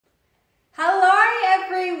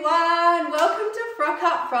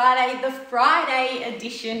Friday, the Friday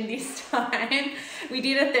edition this time. We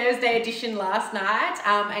did a Thursday edition last night,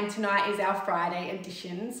 and tonight is our Friday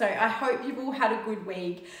edition. So I hope you've all had a good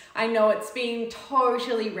week. I know it's been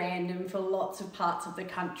totally random for lots of parts of the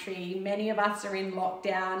country. Many of us are in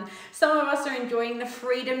lockdown. Some of us are enjoying the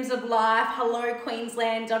freedoms of life. Hello,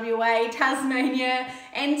 Queensland, WA, Tasmania,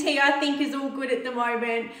 NT I think is all good at the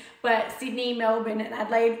moment. But Sydney, Melbourne and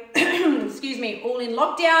Adelaide, excuse me, all in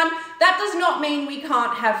lockdown. That does not mean we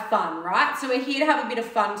can't have fun, right? So we're here to have a bit of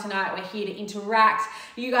fun tonight. We're here to interact.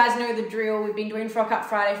 You guys know the drill. We've been doing Frock Up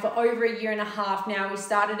Friday for over a year and a half now. We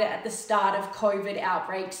started it at the start of COVID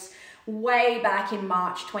outbreaks way back in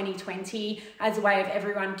March 2020 as a way of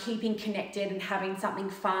everyone keeping connected and having something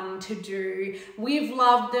fun to do. We've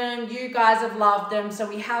loved them, you guys have loved them, so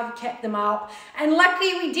we have kept them up, and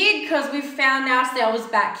luckily we did because we've found ourselves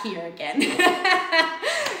back here again.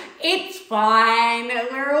 It's fine,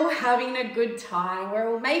 we're all having a good time,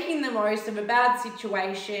 we're all making the most of a bad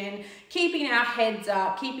situation, keeping our heads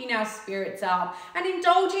up, keeping our spirits up, and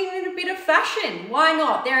indulging in a bit of fashion. Why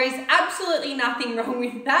not? There is absolutely nothing wrong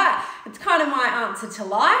with that. It's kind of my answer to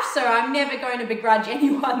life, so I'm never going to begrudge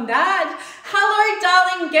anyone that. Hello,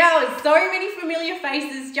 darling girls. So many familiar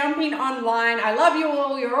faces jumping online. I love you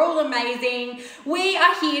all. You're all amazing. We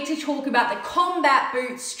are here to talk about the combat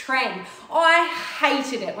boots trend. I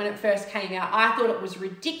hated it when it first came out. I thought it was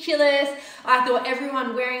ridiculous. I thought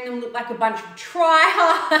everyone wearing them looked like a bunch of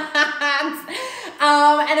tryhards.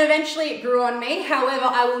 And eventually it grew on me. However,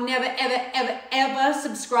 I will never, ever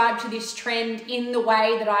subscribe to this trend in the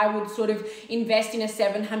way that I would sort of invest in a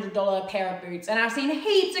 $700 pair of boots. And I've seen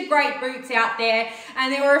heaps of great boots out there,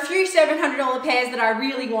 and there were a few $700 pairs that I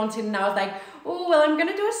really wanted, and I was like, oh, well, I'm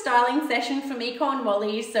gonna do a styling session for Miko and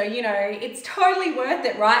Molly, so, you know, it's totally worth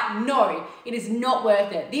it, right? No, it is not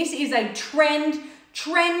worth it. This is a trend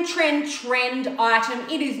item.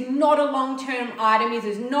 It is not a long-term item. It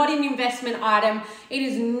is not an investment item. It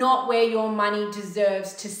is not where your money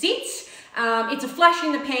deserves to sit. It's a flash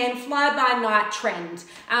in the pan, fly-by-night trend.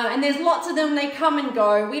 And there's lots of them. They come and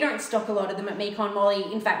go. We don't stock a lot of them at Miko and Molly.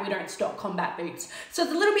 In fact, we don't stock combat boots. So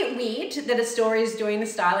it's a little bit weird that a store is doing the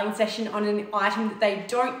styling session on an item that they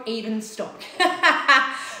don't even stock.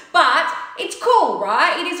 But it's cool,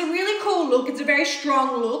 right? It is a really cool look. It's a very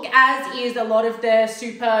strong look, as is a lot of the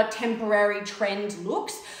super temporary trend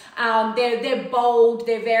looks. They're bold,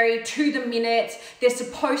 they're very to the minute, they're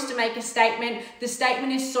supposed to make a statement. The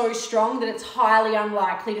statement is so strong that it's highly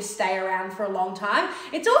unlikely to stay around for a long time.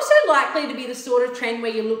 It's also likely to be the sort of trend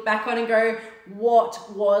where you look back on and go, what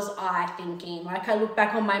was I thinking? Like, I look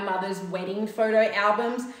back on my mother's wedding photo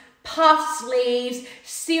albums, puff sleeves,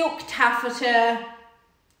 silk taffeta.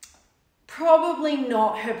 Probably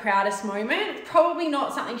not her proudest moment. Probably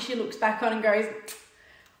not something she looks back on and goes,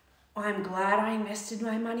 I'm glad I invested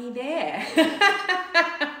my money there.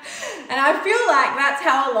 And I feel like that's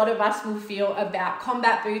how a lot of us will feel about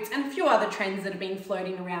combat boots and a few other trends that have been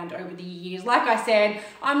floating around over the years. Like I said,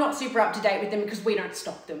 I'm not super up to date with them because we don't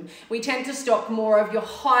stock them. We tend to stock more of your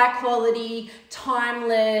high quality,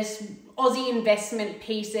 timeless, Aussie investment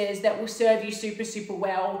pieces that will serve you super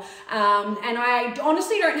well. And I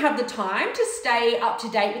honestly don't have the time to stay up to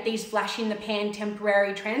date with these flash in the pan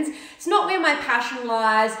temporary trends. It's not where my passion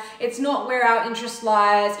lies. It's not where our interest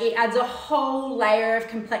lies. It adds a whole layer of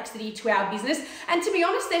complexity to our business. And to be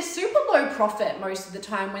honest, they're super low profit most of the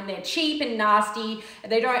time when they're cheap and nasty.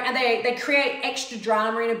 They create extra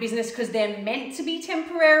drama in a business because they're meant to be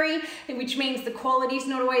temporary, which means the quality's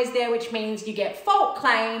not always there, which means you get fault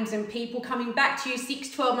claims and people coming back to you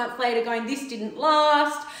 6-12 months later going, this didn't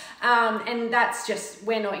last. And that's just,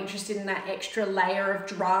 we're not interested in that extra layer of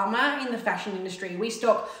drama in the fashion industry. We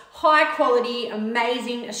stock high quality,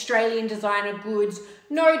 amazing Australian designer goods,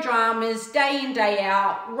 no dramas, day in, day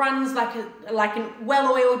out, runs like a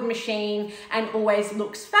well-oiled machine and always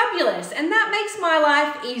looks fabulous. And that makes my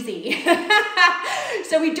life easy.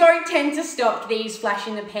 So we don't tend to stock these flash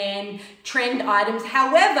in the pan trend items.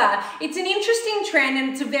 However, it's an interesting trend and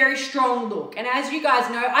it's a very strong look. And as you guys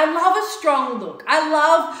know, I love a strong look. I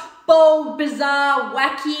love bold, bizarre,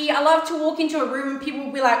 wacky. I love to walk into a room and people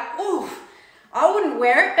will be like, ooh, I wouldn't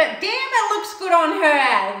wear it, but damn, it looks good on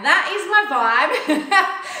her. That is my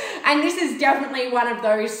vibe. And this is definitely one of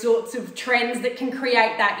those sorts of trends that can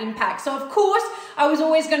create that impact. So of course, I was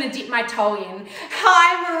always going to dip my toe in.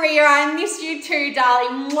 Hi, Maria. I miss you too,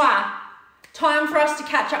 darling. Mwah. Time for us to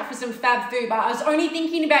catch up for some fab food, but I was only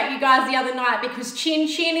thinking about you guys the other night because Chin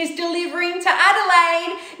Chin is delivering to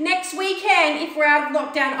Adelaide next weekend. If we're out of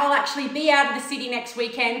lockdown, I'll actually be out of the city next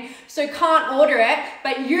weekend, so can't order it,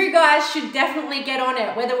 but you guys should definitely get on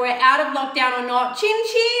it, whether we're out of lockdown or not. Chin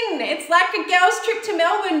Chin, it's like a girls' trip to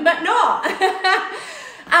Melbourne, but not.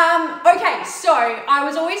 Okay, so I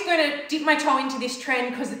was always going to dip my toe into this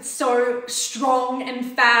trend because it's so strong and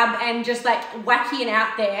fab and just like wacky and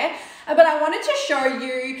out there. But I wanted to show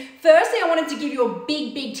you, firstly, I wanted to give you a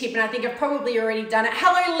big tip, and I think I've probably already done it.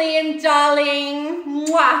 Hello, Liam, darling.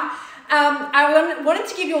 Mwah. I wanted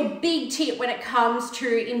to give you a big tip when it comes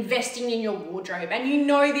to investing in your wardrobe. And you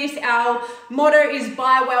know this, our motto is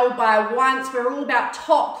buy well, buy once. We're all about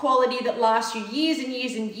top quality that lasts you years and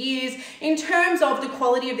years and years in terms of the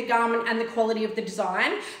quality of the garment and the quality of the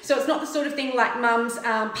design. So it's not the sort of thing like mum's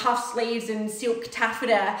puff sleeves and silk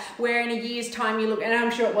taffeta where in a year's time you look, and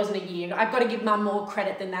I'm sure it wasn't a year. I've got to give mum more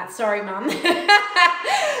credit than that. Sorry, mum.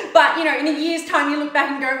 But, you know, in a year's time you look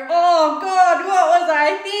back and go, oh God, what was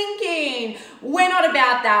I thinking? We're not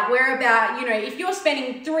about that. We're about, you know, if you're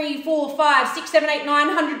spending $300, $400, $500, $600,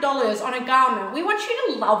 $700, $900 on a garment, we want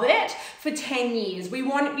you to love it for 10 years. We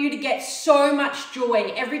want you to get so much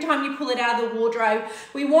joy every time you pull it out of the wardrobe.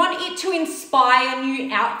 We want it to inspire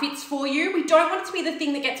new outfits for you. We don't want it to be the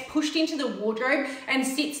thing that gets pushed into the wardrobe and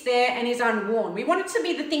sits there and is unworn. We want it to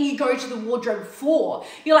be the thing you go to the wardrobe for.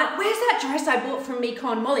 You're like, where's that dress I bought from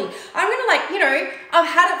Miko and Molly? I'm gonna, like, you know, I've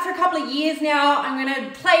had it for a couple of years now. I'm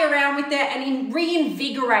gonna play around with it and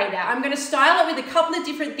reinvigorate it. I'm gonna style it with a couple of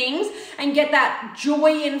different things and get that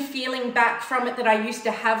joy and feeling back from it that I used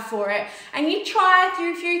to have for it. And you try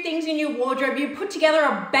through a few things in your wardrobe, you put together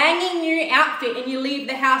a banging new outfit and you leave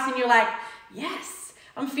the house and you're like, yes,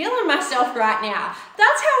 I'm feeling myself right now.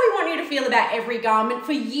 That's how we want you to feel about every garment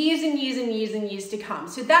for years and years and years and years to come.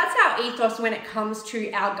 So that's our ethos when it comes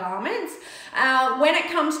to our garments. When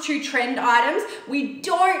it comes to trend items, we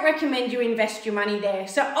don't recommend you invest your money there.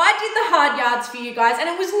 So I did the hard yards for you guys, and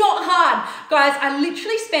it was not hard. Guys, I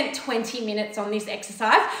literally spent 20 minutes on this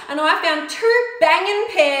exercise, and I found two banging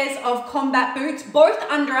pairs of combat boots, both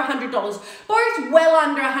under $100, both well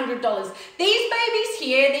under $100. These babies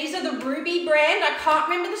here, these are the Ruby brand. I can't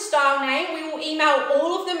remember the style name. We will email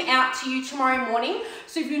all of them out to you tomorrow morning.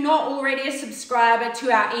 So if you're not already a subscriber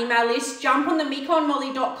to our email list, jump on the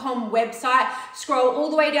mikoandmolly.com website, scroll all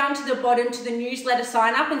the way down to the bottom to the newsletter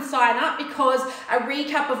sign up because a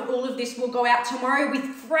recap of all of this will go out tomorrow with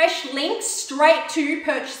fresh links straight to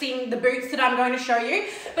purchasing the boots that I'm going to show you.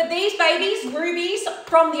 But these babies, Rubies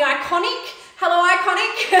from the Iconic, hello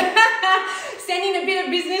Iconic, sending a bit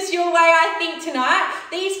of business your way I think tonight.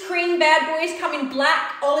 These cream bad boys come in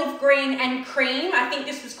black, olive green and cream. I think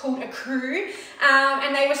this was called a crew,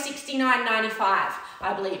 and they were $69.95.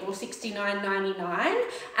 I believe, or $69.99.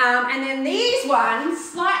 And then these ones,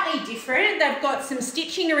 slightly different. They've got some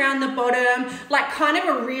stitching around the bottom, like kind of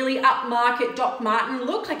a really upmarket Doc Marten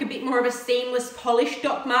look, like a bit more of a seamless polished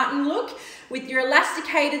Doc Marten look with your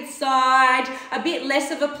elasticated side, a bit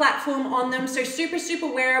less of a platform on them, so super,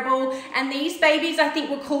 super wearable. And these babies, I think,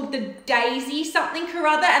 were called the Daisy something or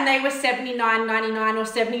other, and they were $79.99 or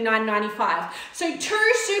 $79.95. So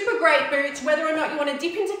two super great boots, whether or not you want to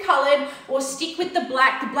dip into colored or stick with the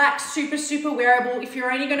black's super, super wearable. If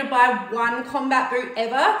you're only going to buy one combat boot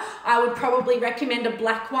ever, I would probably recommend a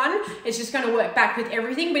black one. It's just going to work back with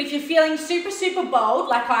everything. But if you're feeling super, super bold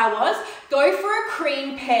like I was, go for a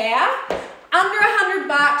cream pair. Under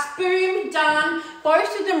 $100, boom, done.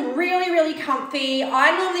 Both of them really, really comfy.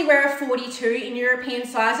 I normally wear a 42 in European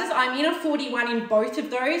sizes. I'm in a 41 in both of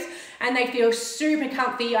those, and they feel super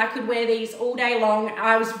comfy. I could wear these all day long.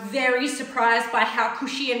 I was very surprised by how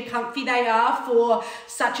cushy and comfy they are for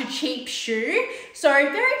such a cheap shoe. So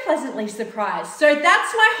very pleasantly surprised. So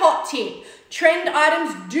that's my hot tip. Trend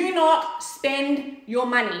items, do not spend your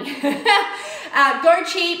money. Go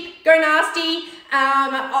cheap, go nasty.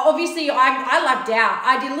 Obviously I lucked out.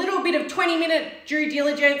 I did a little bit of 20-minute due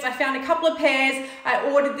diligence. I found a couple of pairs.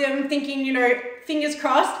 I ordered them thinking, you know, fingers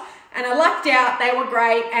crossed, and I lucked out. They were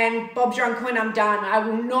great, and Bob's your uncle and I'm done. I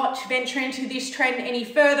will not venture into this trend any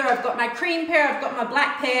further. I've got my cream pair, I've got my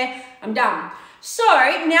black pair, I'm done. So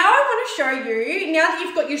now I want to show you, now that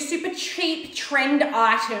you've got your super cheap trend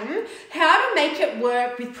item, how to make it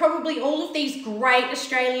work with probably all of these great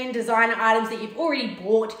Australian designer items that you've already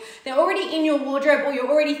bought. They're already in your wardrobe, or you're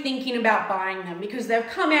already thinking about buying them because they've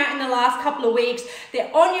come out in the last couple of weeks. They're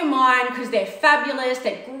on your mind because they're fabulous,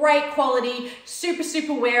 they're great quality, super,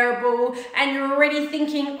 super wearable, and you're already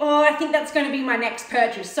thinking, oh, I think that's going to be my next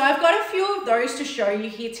purchase. So I've got a few of those to show you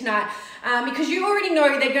here tonight. because you already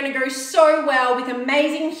know they're going to go so well with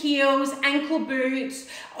amazing heels, ankle boots,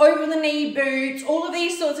 over the knee boots, all of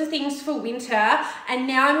these sorts of things for winter. And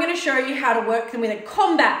now I'm going to show you how to work them with a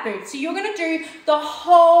combat boot. So you're going to do the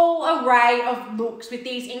whole array of looks with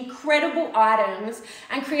these incredible items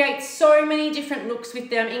and create so many different looks with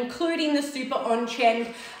them, including the super on-trend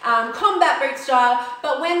combat boot style.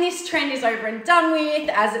 But when this trend is over and done with,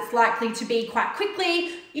 as it's likely to be quite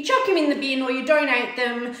quickly, you chuck them in the bin or you donate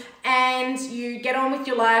them and you get on with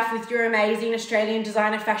your life with your amazing Australian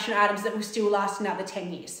designer fashion items that will still last another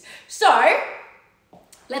 10 years. So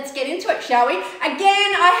let's get into it, shall we? Again,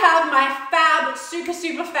 I have my fab,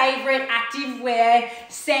 super favorite activewear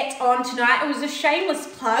set on tonight. It was a shameless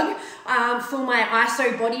plug for my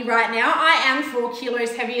ISO body right now. I am 4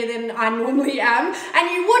 kilos heavier than I normally am,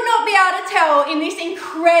 and you would not be able to tell in this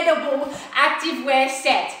incredible activewear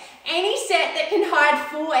set. Any set that can hide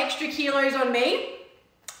 4 extra kilos on me,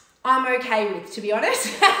 I'm okay with, to be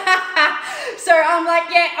honest. So I'm like,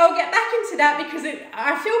 yeah, I'll get back into that because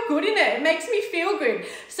I feel good in it. It makes me feel good.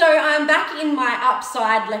 So I'm back in my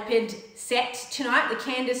upside leopard set tonight, the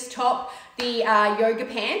Candace top, the yoga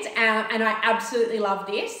pants, and I absolutely love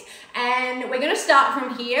this. And we're going to start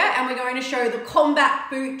from here and we're going to show the combat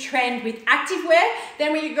boot trend with activewear.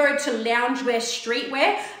 Then we go to loungewear,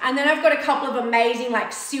 streetwear, and then I've got a couple of amazing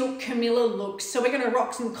like silk Camilla looks. So we're going to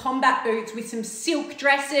rock some combat boots with some silk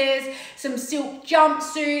dresses, some silk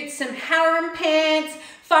jumpsuits, some harem pants.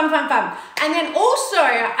 Fun. And then also,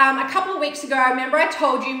 a couple of weeks ago, I remember I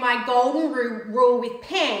told you my golden rule with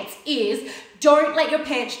pants is don't let your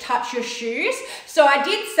pants touch your shoes. So I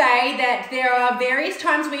did say that there are various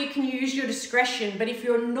times where you can use your discretion, but if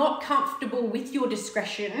you're not comfortable with your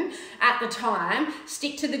discretion at the time,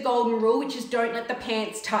 stick to the golden rule, which is don't let the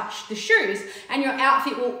pants touch the shoes, and your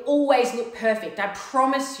outfit will always look perfect. I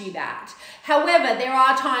promise you that. However, there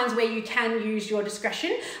are times where you can use your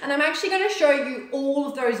discretion, and I'm actually going to show you all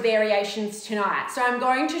of those variations tonight. So I'm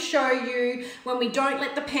going to show you when we don't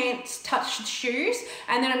let the pants touch the shoes,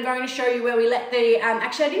 and then I'm going to show you where we let the,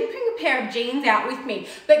 actually I didn't bring a pair of jeans out with me,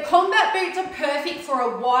 but combat boots are perfect for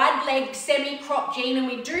a wide leg semi-crop jean, and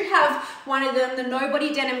we do have one of them, the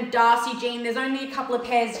Nobody Denim Darcy jean. There's only a couple of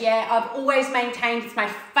pairs yet. I've always maintained it's my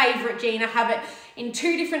favorite jean. I have it in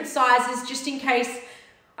 2 different sizes just in case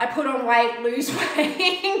I put on weight, lose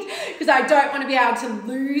weight, because I don't want to be able to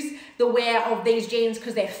lose the wear of these jeans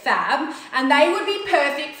because they're fab. And they would be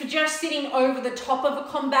perfect for just sitting over the top of a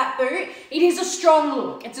combat boot. It is a strong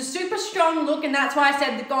look. It's a super strong look, and that's why I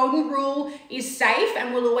said the golden rule is safe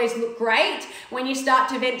and will always look great. When you start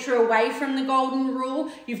to venture away from the golden rule,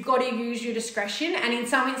 you've got to use your discretion. And in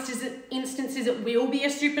some instances, it will be a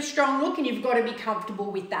super strong look, and you've got to be comfortable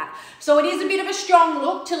with that. So it is a bit of a strong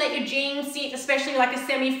look to let your jeans sit, especially like a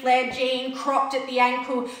semi-flared jean, cropped at the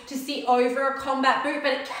ankle to sit over a combat boot,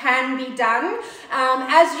 but it can be done.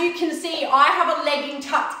 As you can see, I have a legging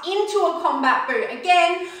tucked into a combat boot.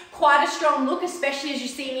 Again, quite a strong look, especially as you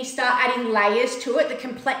see me start adding layers to it. The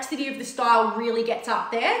complexity of the style really gets up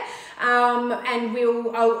there. And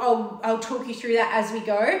I'll talk you through that as we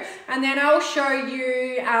go. And then I'll show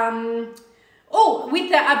you, with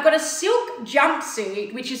that, I've got a silk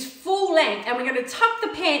jumpsuit, which is full length, and we're going to tuck the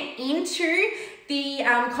pant into the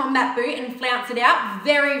combat boot and flounce it out.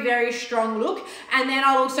 Very strong look. And then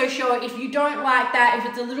I'll also show, if you don't like that, if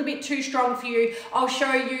it's a little bit too strong for you, I'll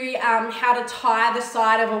show you how to tie the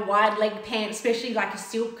side of a wide leg pant, especially like a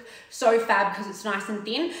silk, so fab because it's nice and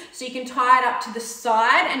thin. So you can tie it up to the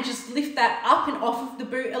side and just lift that up and off of the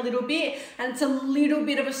boot a little bit, and it's a little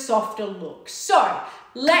bit of a softer look. So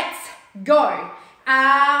let's go.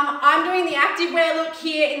 I'm doing the activewear look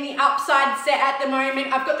here in the upside set at the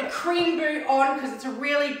moment. I've got the cream boot on because it's a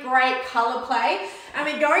really great color play. And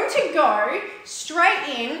we're going to go straight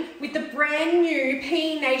in with the brand new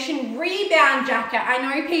PE Nation Rebound jacket. I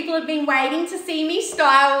know people have been waiting to see me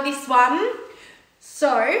style this one.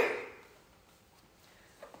 So,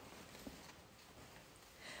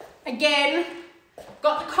 again,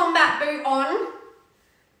 got the combat boot on.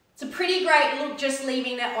 It's a pretty great look just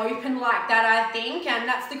leaving it open like that, I think, and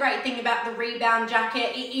that's the great thing about the Rebound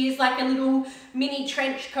jacket. It is like a little mini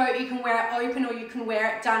trench coat. You can wear it open or you can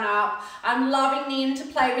wear it done up. I'm loving the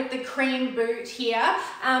interplay with the cream boot here,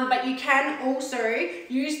 but you can also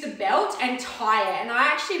use the belt and tie it, and I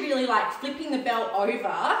actually really like flipping the belt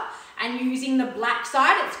over and using the black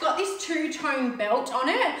side. It's got this 2-tone belt on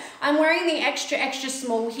it. I'm wearing the extra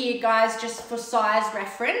small here, guys, just for size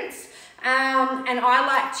reference. And I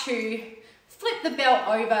like to flip the belt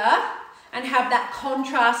over and have that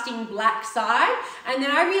contrasting black side. And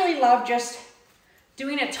then I really love just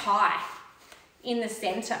doing a tie in the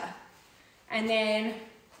center and then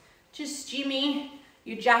Just jimmy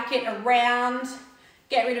your jacket around,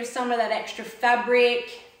 get rid of some of that extra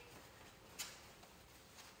fabric.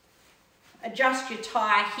 Adjust your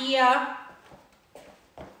tie here.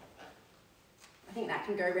 I think that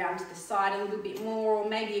can go around to the side a little bit more, or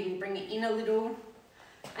maybe even bring it in a little.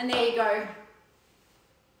 And there you go.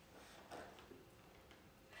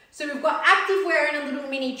 So we've got activewear in a little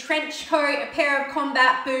mini trench coat, a pair of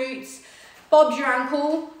combat boots, Bob's your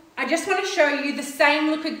uncle. I just want to show you the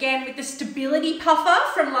same look again with the stability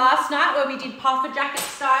puffer from last night where we did puffer jacket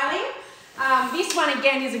styling. This one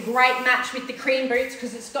again is a great match with the cream boots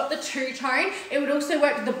because it's got the two-tone. It would also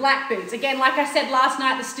work with the black boots. Again, like I said last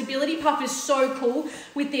night, the stability puff is so cool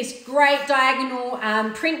with this great diagonal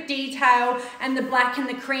print detail, and the black and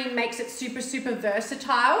the cream makes it super, super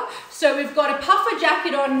versatile. So we've got a puffer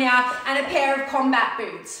jacket on now and a pair of combat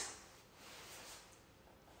boots.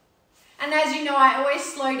 And as you know, I always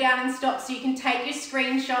slow down and stop so you can take your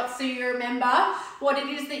screenshots so you remember what it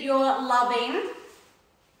is that you're loving.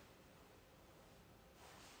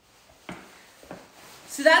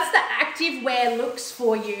 So that's the active wear looks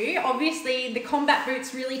for you. Obviously, the combat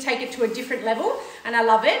boots really take it to a different level, and I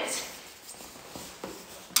love it.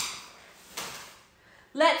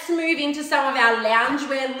 Let's move into some of our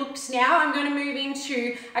loungewear looks now. I'm going to move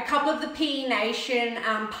into a couple of the PE Nation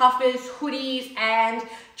puffers, hoodies, and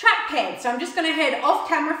track pants. So I'm just going to head off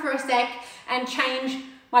camera for a sec and change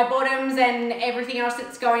my bottoms and everything else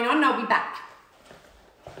that's going on, and I'll be back.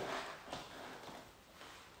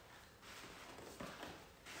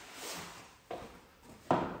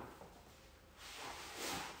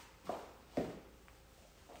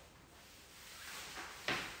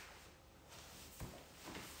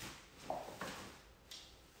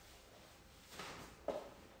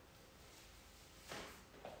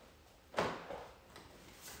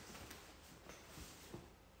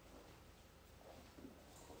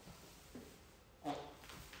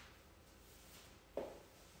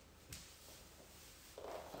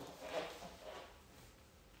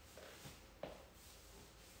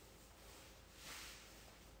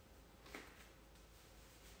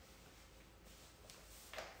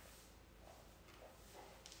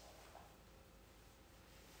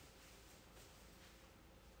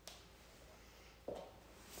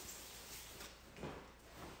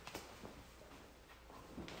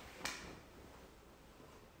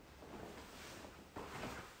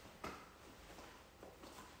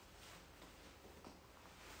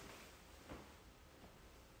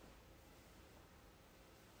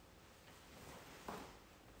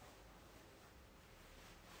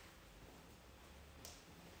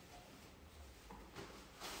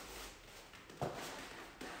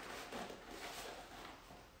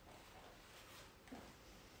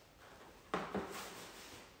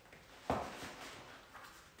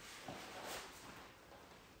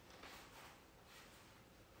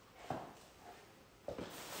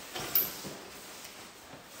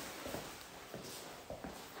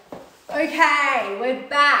 Okay, we're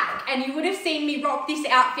back, and you would have seen me rock this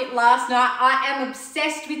outfit last night. I am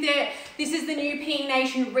obsessed with it. This is the new PE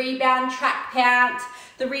Nation Rebound track pant,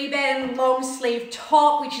 the Rebound long sleeve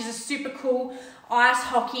top, which is a super cool ice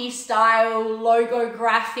hockey style logo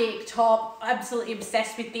graphic top. Absolutely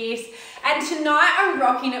obsessed with this. And tonight I'm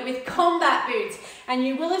rocking it with combat boots, and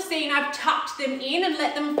you will have seen I've tucked them in and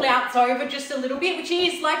let them flounce over just a little bit, which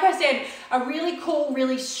is, like I said, a really cool,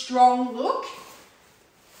 really strong look.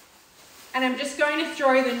 And I'm just going to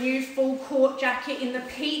throw the new full court jacket in the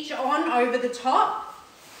peach on over the top.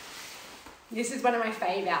 This is one of my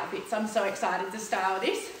fave outfits. I'm so excited to style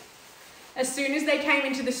this. As soon as they came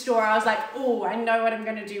into the store, I was like, oh, I know what I'm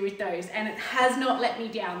going to do with those. And it has not let me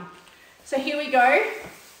down. So here we go.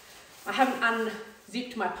 I haven't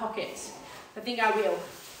unzipped my pockets. I think I will.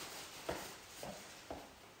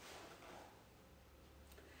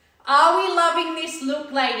 Are we loving this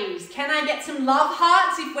look, ladies? Can I get some love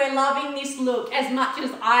hearts if we're loving this look as much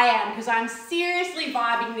as I am? Because I'm seriously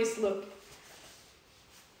vibing this look.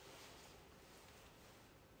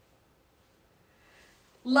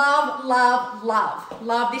 Love, love, love.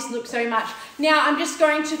 Love this look so much. Now I'm just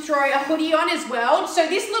going to throw a hoodie on as well. So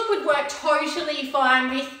this look would work totally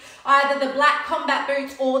fine with either the black combat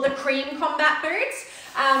boots or the cream combat boots.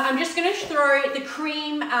 I'm just going to throw the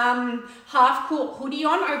cream half-court hoodie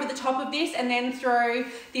on over the top of this, and then throw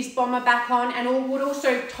this bomber back on, and it would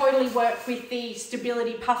also totally work with the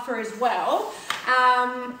stability puffer as well.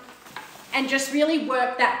 And just really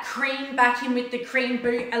work that cream back in with the cream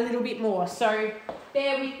boot a little bit more. So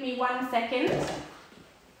bear with me 1 second.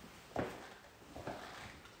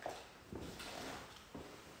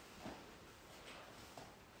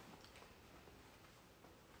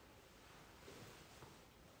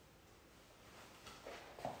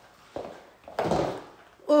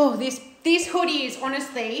 this. This hoodie is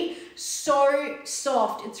honestly so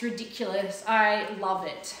soft. It's ridiculous. I love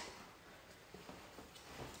it.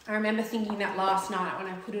 I remember thinking that last night when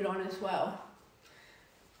I put it on as well.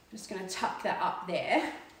 I'm just going to tuck that up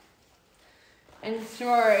there and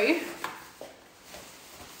throw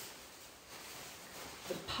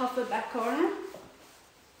the puffer back on.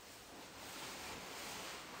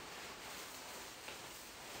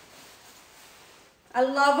 I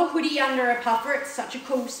love a hoodie under a puffer. It's such a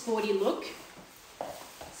cool sporty look.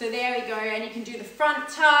 So there we go, and you can do the front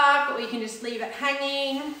tuck or you can just leave it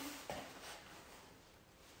hanging.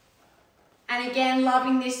 And again,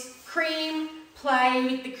 loving this cream play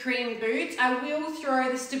with the cream boots. I will throw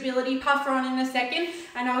the stability puffer on in a second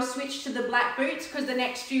and I'll switch to the black boots because the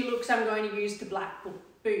next few looks I'm going to use the black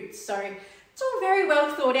boots. So it's all very well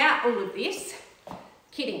thought out, all of this.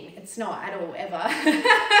 Kidding, it's not at all,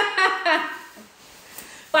 ever.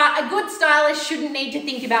 But a good stylist shouldn't need to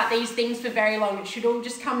think about these things for very long. It should all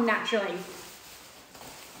just come naturally.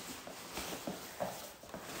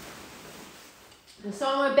 And so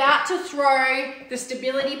I'm about to throw the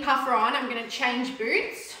stability puffer on. I'm going to change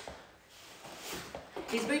boots.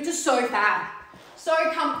 These boots are so fab, so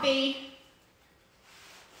comfy.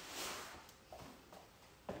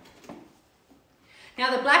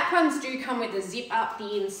 Now the black ones do come with a zip up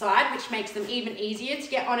the inside, which makes them even easier to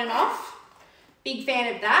get on and off. Big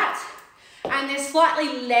fan of that. And they're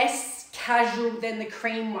slightly less casual than the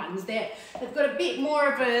cream ones. They've got a bit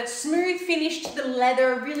more of a smooth finish to the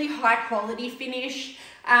leather, a really high quality finish.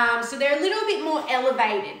 So they're a little bit more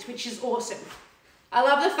elevated, which is awesome. I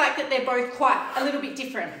love the fact that they're both quite a little bit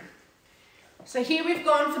different. So here we've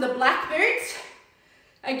gone for the black boots.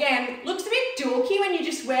 Again, looks a bit dorky when you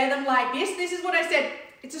just wear them like this. This is what I said.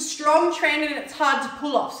 It's a strong trend and it's hard to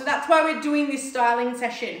pull off. So that's why we're doing this styling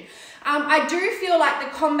session. I do feel like the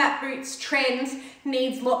combat boots trend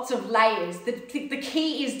needs lots of layers. The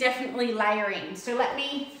key is definitely layering. So let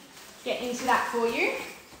me get into that for you.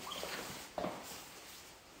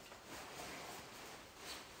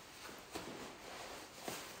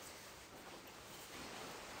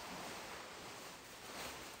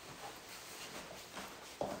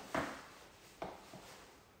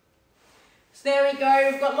 So there we go,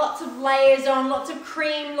 we've got lots of layers on, lots of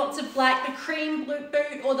cream, lots of black. The cream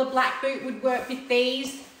boot or the black boot would work with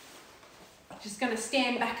these. Just going to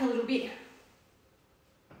stand back a little bit.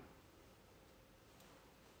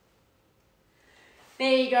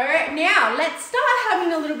 There you go. Now let's start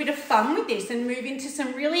having a little bit of fun with this and move into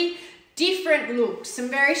some really different looks, some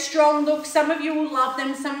very strong looks. Some of you will love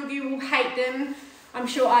them, some of you will hate them. I'm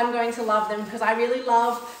sure I'm going to love them because I really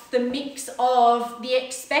love the mix of the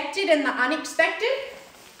expected and the unexpected.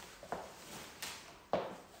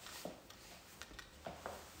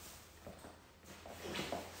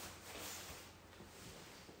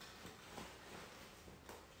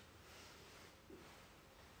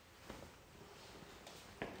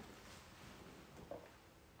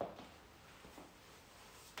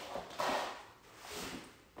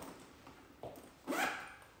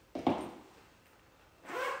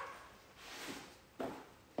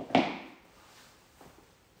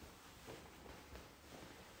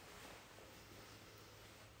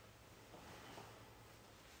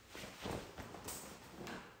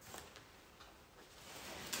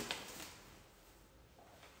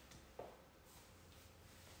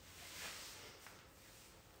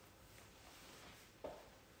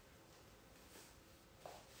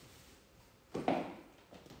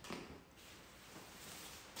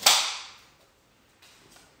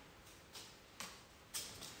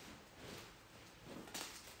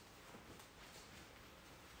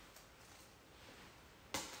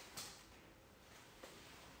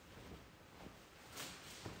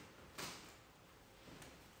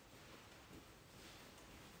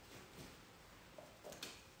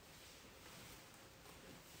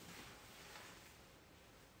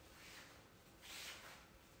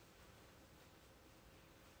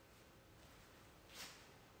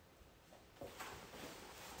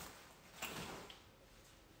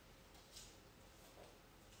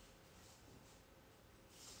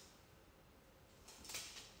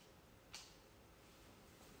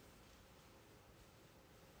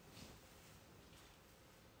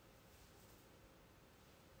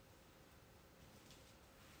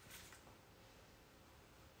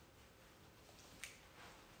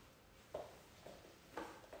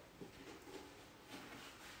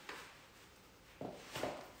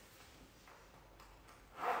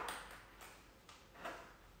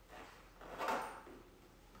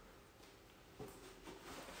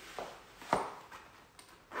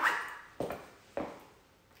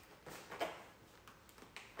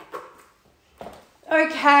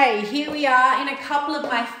 Okay, here we are in a couple of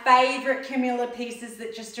my favorite Camilla pieces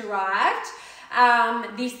that just arrived.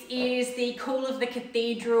 This is the Cool of the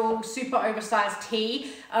Cathedral super oversized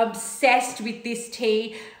tee. Obsessed with this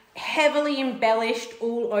tee. Heavily embellished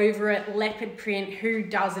all over it, leopard print, who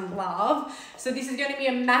doesn't love? So this is going to be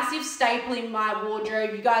a massive staple in my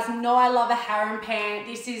wardrobe. You guys know I love a harem pant.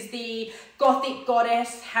 This is the Gothic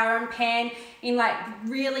Goddess harem pant in like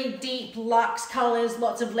really deep luxe colors,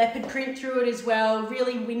 lots of leopard print through it as well,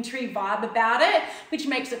 really wintry vibe about it, which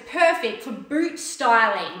makes it perfect for boot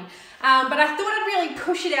styling. But I thought I'd really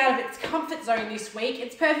push it out of its comfort zone this week.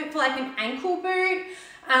 It's perfect for like an ankle boot.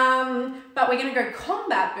 But we're going to go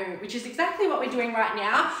combat boot, which is exactly what we're doing right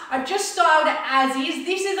now. I've just styled it as is.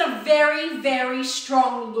 This is a very, very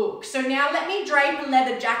strong look. So now let me drape a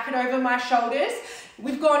leather jacket over my shoulders.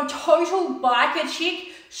 We've gone total biker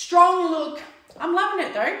chic, strong look. I'm loving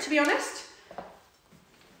it though, to be honest.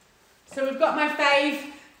 So we've got my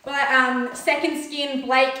fave Second Skin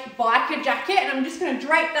Blake biker jacket, and I'm just going to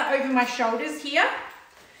drape that over my shoulders here.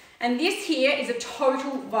 And this here is a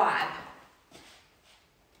total vibe.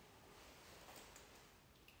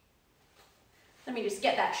 Let me just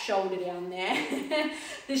get that shoulder down there.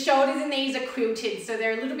 The shoulders and these are quilted, so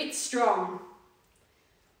they're a little bit strong.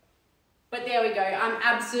 But there we go, I'm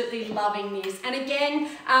absolutely loving this. And again,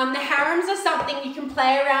 the harems are something you can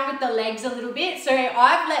play around with the legs a little bit. So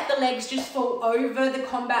I've let the legs just fall over the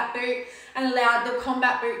combat boot and allowed the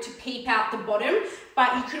combat boot to peep out the bottom.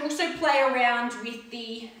 But you can also play around with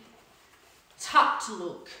the tucked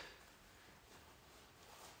look.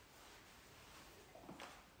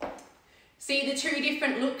 See the two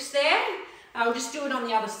different looks there? I'll just do it on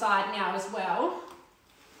the other side now as well.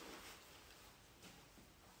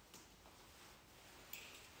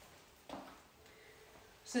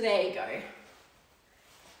 So there you go.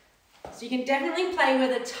 So you can definitely play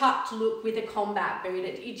with a tucked look with a combat boot.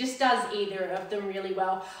 It just does either of them really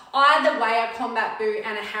well. Either way, a combat boot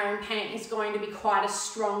and a harem pant is going to be quite a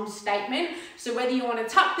strong statement. So whether you want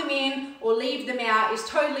to tuck them in or leave them out is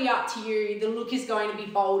totally up to you. The look is going to be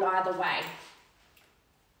bold either way.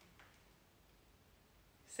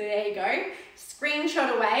 So there you go.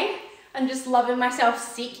 Screenshot away. I'm just loving myself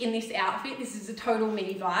sick in this outfit. This is a total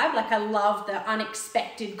me vibe. Like I love the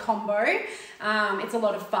unexpected combo. It's a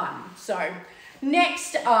lot of fun. So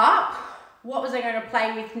next up, what was I going to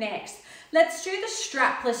play with next? Let's do the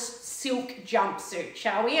strapless silk jumpsuit,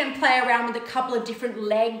 shall we? And play around with a couple of different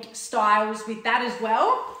leg styles with that as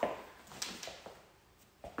well.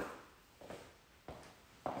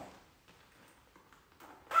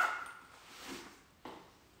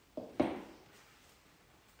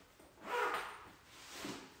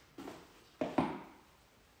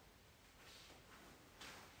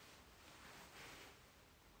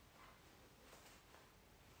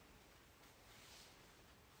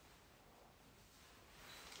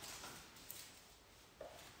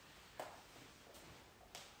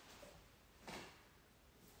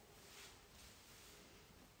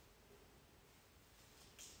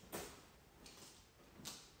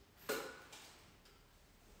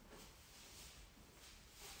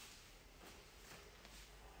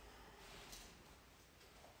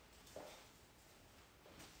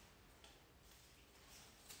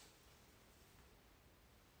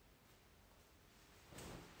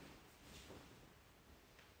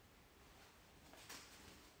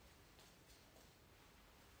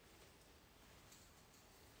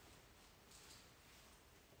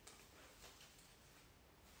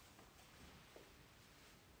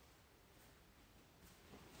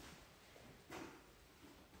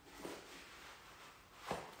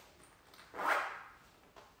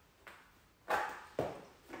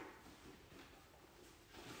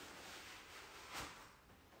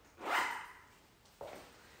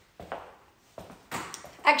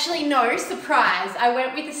 Actually, no, surprise. I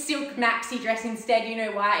went with a silk maxi dress instead. You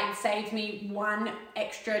know why? It saved me one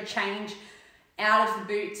extra change out of the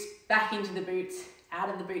boots, back into the boots, out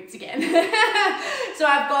of the boots again. So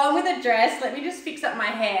I've gone with a dress. Let me just fix up my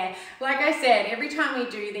hair. Like I said, every time we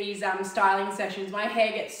do these styling sessions, my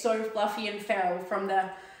hair gets so fluffy and feral from the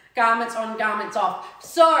garments on, garments off.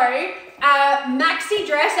 So maxi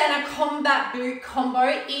dress and a combat boot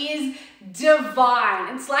combo is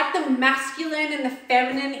divine. It's like the masculine and the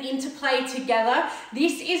feminine interplay together.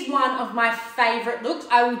 This is one of my favorite looks.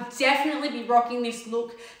 I will definitely be rocking this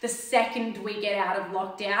look the second we get out of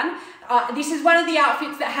lockdown. This is one of the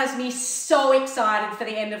outfits that has me so excited for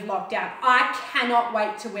the end of lockdown. I cannot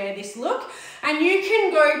wait to wear this look. And you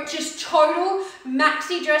can go just total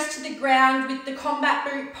maxi dress to the ground with the combat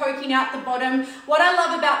boot poking out the bottom. What I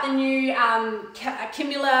love about the new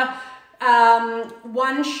Camilla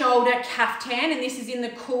one shoulder caftan, and this is in the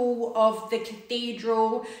cool of the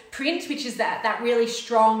cathedral print, which is that really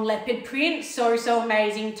strong leopard print. So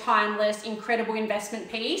amazing, timeless, incredible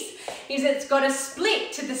investment piece. Is it's got a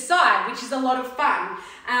split to the side, which is a lot of fun,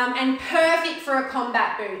 and perfect for a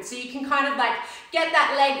combat boot. So you can kind of like get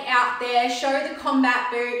that leg out there, show the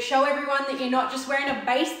combat boot, show everyone that you're not just wearing a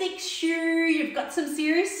basic shoe, you've got some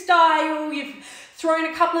serious style, you've thrown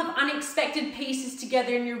a couple of unexpected pieces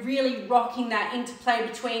together, and you're really rocking that interplay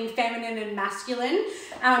between feminine and masculine.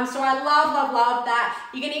 So I love that.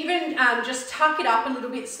 You can even just tuck it up a little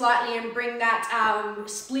bit slightly and bring that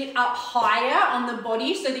split up higher on the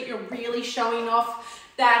body so that you're really showing off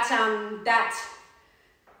that, that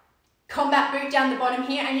combat boot down the bottom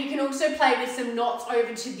here. And you can also play with some knots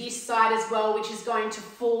over to this side as well, which is going to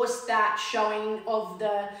force that showing of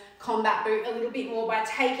the combat boot a little bit more by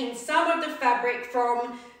taking some of the fabric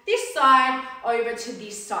from this side over to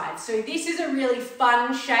this side. So this is a really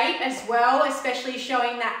fun shape as well, especially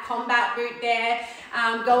showing that combat boot there.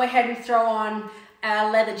 Go ahead and throw on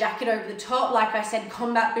a leather jacket over the top. Like I said,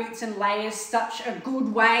 combat boots and layers, such a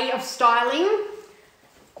good way of styling.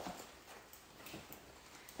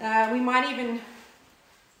 We might even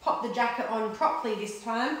pop the jacket on properly this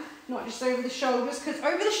time, not just over the shoulders, because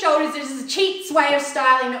over the shoulders is a cheats way of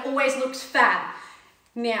styling that always looks fab.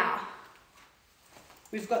 Now,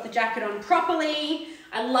 we've got the jacket on properly.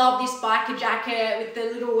 I love this biker jacket with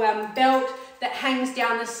the little belt that hangs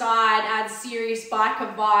down the side, adds serious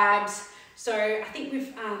biker vibes. So I think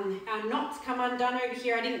we've, our knots come undone over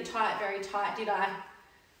here. I didn't tie it very tight, did I?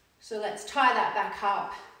 So let's tie that back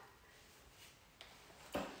up.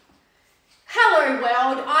 Hello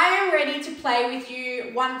world, I am ready to play with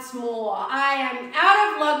you once more. I am out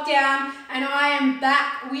of lockdown and I am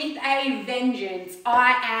back with a vengeance.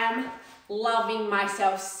 I am loving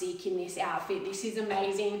myself sick in this outfit. This is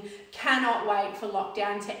amazing. Cannot wait for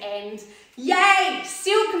lockdown to end. Yay!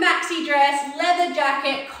 Silk maxi dress, leather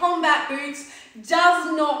jacket, combat boots.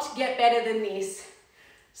 Does not get better than this.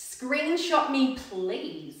 Screenshot me,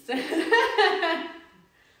 please.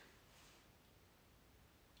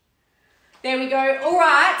 There we go. All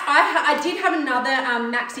right, I did have another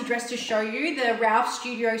maxi dress to show you, the Ralph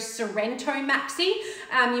Studio Sorrento maxi.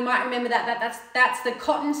 You might remember that's the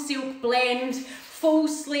cotton silk blend, full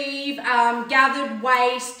sleeve, gathered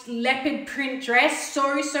waist, leopard print dress.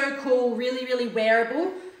 So cool, really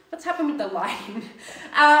wearable. What's happened with the lighting?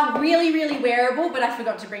 Really wearable, but I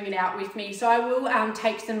forgot to bring it out with me. So I will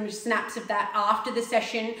take some snaps of that after the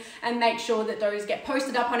session and make sure that those get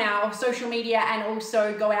posted up on our social media and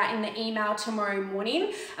also go out in the email tomorrow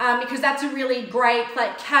morning, because that's a really great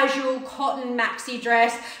like casual cotton maxi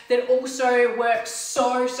dress that also works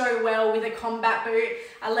so well with a combat boot,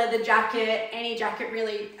 a leather jacket, any jacket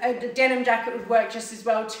really. A denim jacket would work just as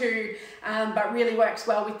well too, but really works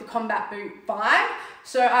well with the combat boot vibe.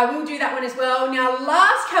 So I will do that one as well. Now,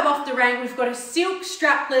 last cab off the rank, we've got a silk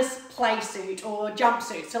strapless play suit or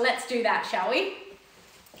jumpsuit. So let's do that, shall we?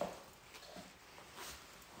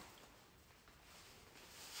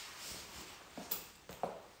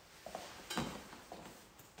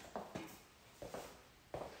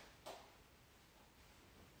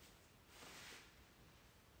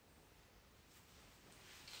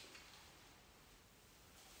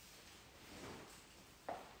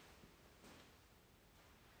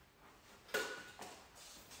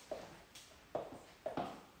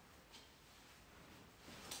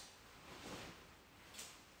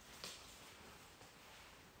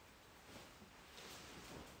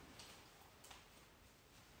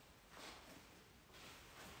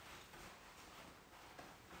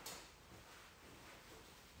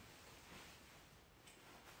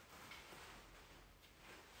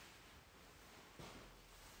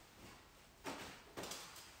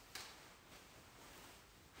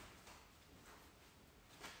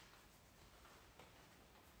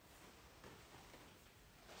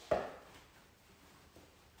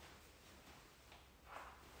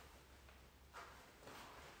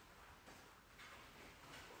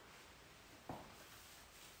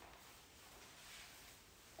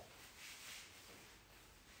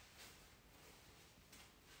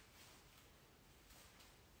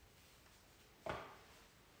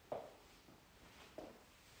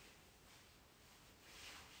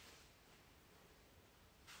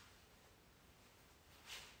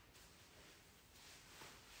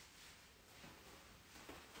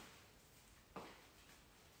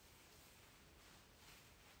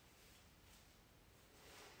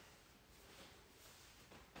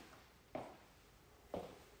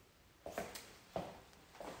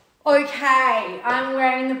 Okay, I'm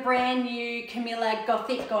wearing the brand new Camilla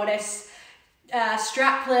Gothic Goddess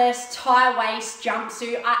strapless tie waist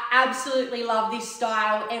jumpsuit. I absolutely love this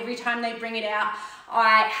style. Every time they bring it out,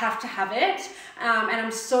 I have to have it, and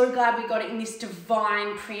I'm so glad we got it in this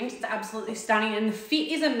divine print. It's absolutely stunning, and the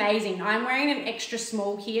fit is amazing. I'm wearing an extra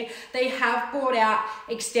small here. They have brought out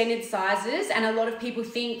extended sizes, and a lot of people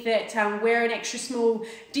think that where an extra small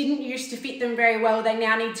didn't used to fit them very well, they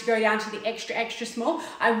now need to go down to the extra small.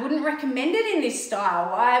 I wouldn't recommend it in this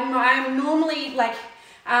style. I'm normally like,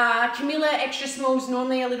 Camilla extra small is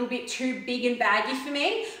normally a little bit too big and baggy for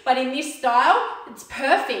me, but in this style, it's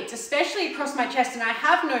perfect, especially across my chest, and I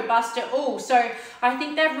have no bust at all. So I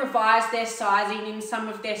think they've revised their sizing in some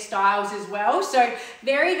of their styles as well. So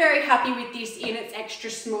very, very happy with this in its extra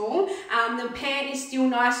small. The pant is still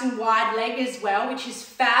nice and wide leg as well, which is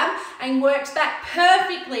fab and works that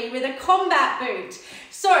perfectly with a combat boot.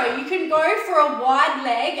 So you can go for a wide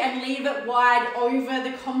leg and leave it wide over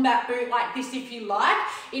the combat boot like this if you like.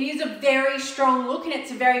 It is a very strong look, and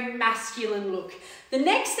it's a very masculine look. The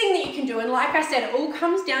next thing that you can do, and like I said, it all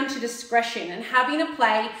comes down to discretion and having a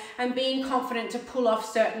play and being confident to pull off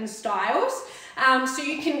certain styles. So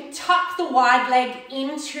you can tuck the wide leg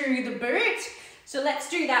into the boot. So let's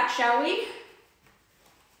do that, shall we?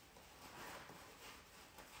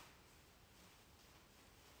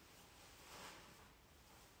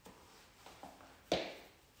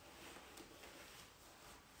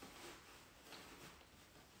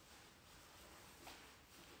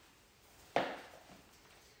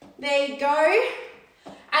 There you go.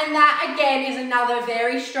 And that again is another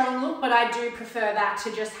very strong look, but I do prefer that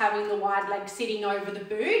to just having the wide leg sitting over the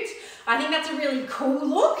boot. I think that's a really cool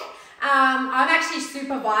look. I'm actually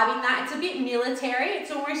super vibing that. It's a bit military.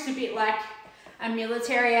 It's almost a bit like a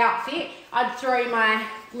military outfit. I'd throw my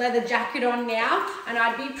leather jacket on now, and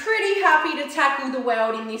I'd be pretty happy to tackle the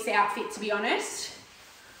world in this outfit, to be honest.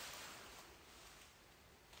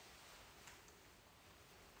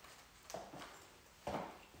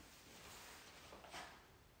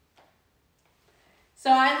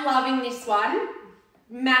 So I'm loving this one.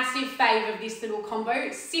 Massive fave of this little combo.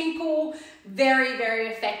 It's simple, very, very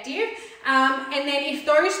effective. And then if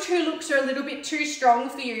those two looks are a little bit too strong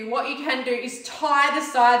for you, what you can do is tie the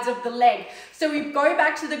sides of the leg. So we go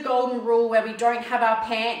back to the golden rule where we don't have our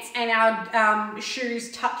pants and our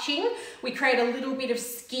shoes touching. We create a little bit of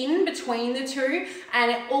skin between the two,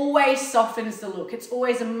 and it always softens the look. It's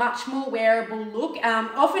always a much more wearable look.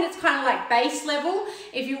 Often it's kind of like base level.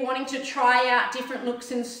 If you're wanting to try out different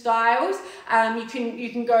looks and styles, you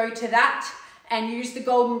can go to that and use the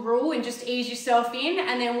golden rule and just ease yourself in.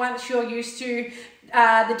 And then once you're used to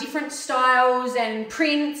the different styles and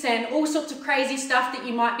prints and all sorts of crazy stuff that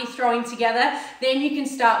you might be throwing together, then you can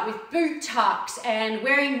start with boot tucks and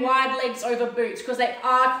wearing wide legs over boots, because they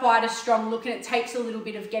are quite a strong look and it takes a little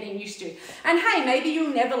bit of getting used to. And hey, maybe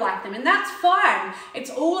you'll never like them, and that's fine. It's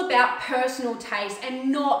all about personal taste and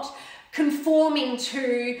not conforming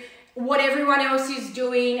to what everyone else is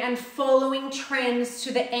doing and following trends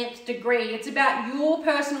to the nth degree. It's about your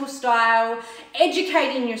personal style,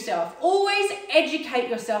 educating yourself. Always educate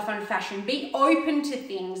yourself on fashion. Be open to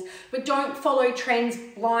things, but don't follow trends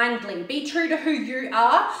blindly. Be true to who you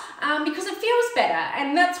are, because it feels better,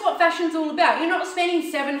 and that's what fashion's all about. You're not spending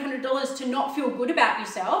 $700 to not feel good about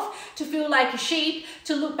yourself, to feel like a sheep,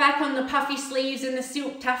 to look back on the puffy sleeves and the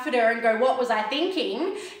silk taffeta and go, what was I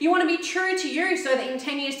thinking? You want to be true to you, so that in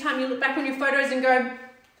 10 years time you look back on your photos and go,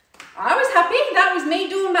 I was happy, that was me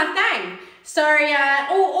doing my thing. So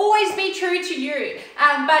always be true to you.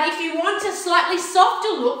 But if you want a slightly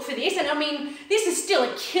softer look for this, and I mean, this is still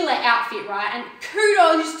a killer outfit, right? And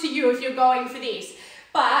kudos to you if you're going for this.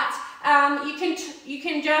 But you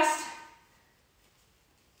can just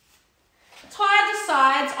tie the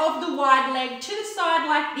sides of the wide leg to the side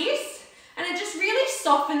like this, and it just really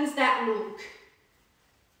softens that look.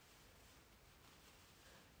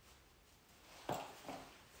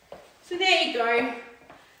 So there you go.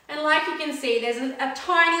 And like you can see, there's a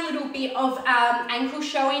tiny little bit of ankle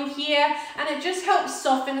showing here, and it just helps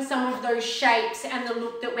soften some of those shapes and the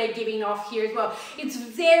look that we're giving off here as well. It's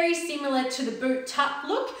very similar to the boot tuck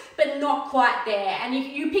look, but not quite there. And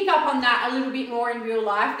you pick up on that a little bit more in real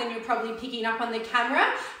life than you're probably picking up on the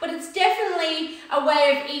camera, but it's definitely a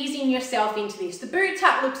way of easing yourself into this. The boot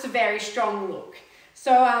tuck looks a very strong look.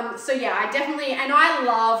 So yeah, I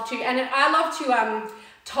love to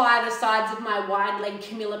tie the sides of my wide leg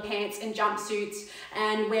Camilla pants and jumpsuits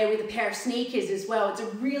and wear with a pair of sneakers as well. It's a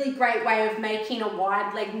really great way of making a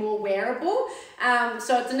wide leg more wearable.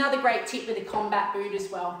 So it's another great tip with a combat boot as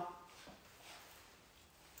well.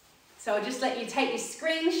 So I'll just let you take your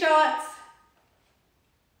screenshots.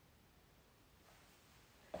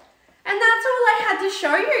 And that's all I had to to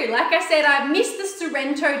show you. Like I said, I missed the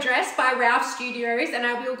Sorrento dress by Ralph Studios, and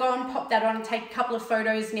I will go and pop that on and take a couple of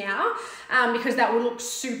photos now because that will look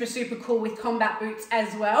super, super cool with combat boots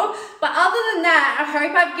as well. But other than that, I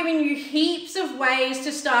hope I've given you heaps of ways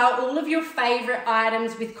to style all of your favorite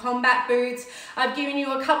items with combat boots. I've given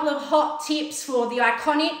you a couple of hot tips for the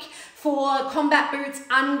Iconic, for combat boots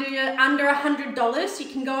under $100, so you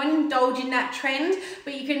can go and indulge in that trend,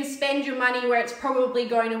 but you can spend your money where it's probably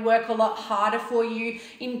going to work a lot harder for you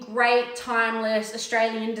in great timeless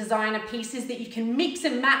Australian designer pieces that you can mix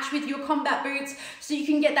and match with your combat boots, so you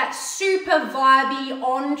can get that super vibey,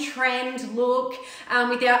 on-trend look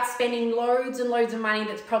without spending loads and loads of money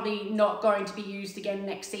that's probably not going to be used again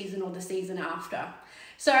next season or the season after.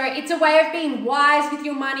 So it's a way of being wise with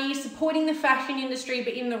your money, supporting the fashion industry,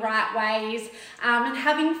 but in the right ways, and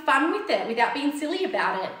having fun with it without being silly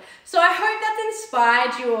about it. So I hope that's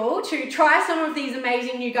inspired you all to try some of these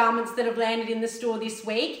amazing new garments that have landed in the store this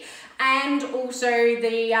week, and also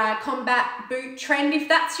the combat boot trend if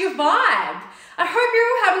that's your vibe. I hope you're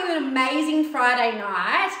all having an amazing Friday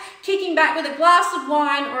night, kicking back with a glass of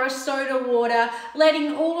wine or a soda water,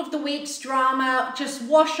 letting all of the week's drama just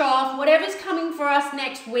wash off. Whatever's coming for us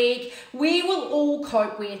next week, we will all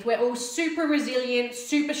cope with. We're all super resilient,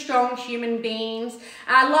 super strong human beings.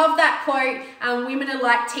 I love that quote, women are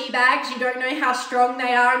like tea bags. You don't know how strong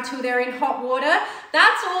they are until they're in hot water.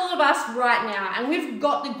 That's all of us right now, and we've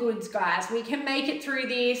got the goods, guys. We can make it through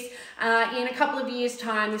this. In a couple of years'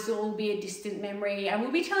 time, this will all be a distant memory, and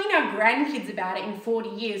we'll be telling our grandkids about it in 40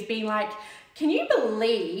 years, being like, can you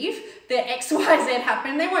believe that XYZ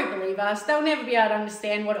happened? They won't believe us. They'll never be able to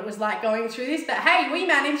understand what it was like going through this, but hey, we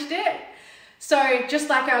managed it. So just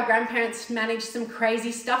like our grandparents managed some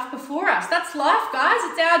crazy stuff before us. That's life, guys.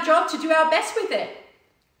 It's our job to do our best with it.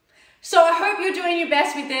 So I hope you're doing your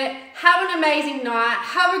best with it. Have an amazing night.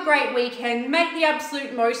 Have a great weekend. Make the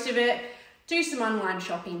absolute most of it. Do some online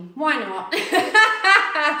shopping. Why not?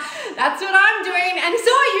 That's what I'm doing, and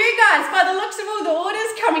so are you guys by the looks of all the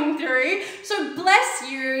orders coming through. So bless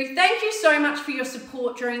you. Thank you so much for your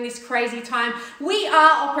support during this crazy time. We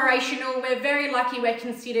are operational. We're very lucky we're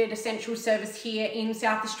considered essential service here in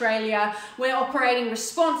South Australia. We're operating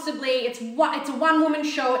responsibly. It's a one-woman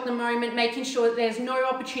show at the moment, making sure that there's no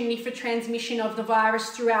opportunity for transmission of the virus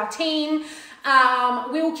through our team.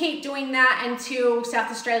 We'll keep doing that until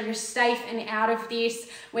South Australia is safe and out of this.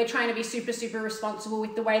 We're trying to be super, super responsible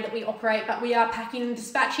with the way that we operate, but we are packing and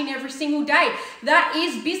dispatching every single day. That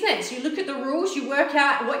is business. You look at the rules, you work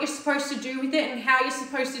out what you're supposed to do with it and how you're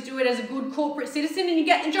supposed to do it as a good corporate citizen, and you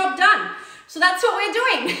get the job done. So that's what we're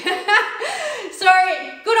doing. So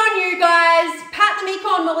good on you guys. Pat the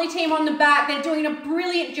Miko and Molly team on the back. They're doing a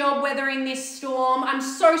brilliant job weathering this storm. I'm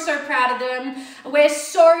so, so proud of them. We're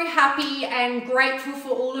so happy and grateful for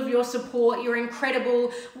all of your support. You're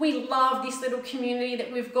incredible. We love this little community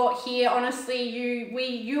that we've got here. Honestly,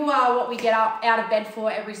 you are what we get up out of bed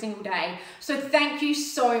for every single day. So thank you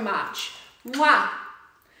so much. Mwah.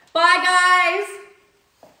 Bye, guys.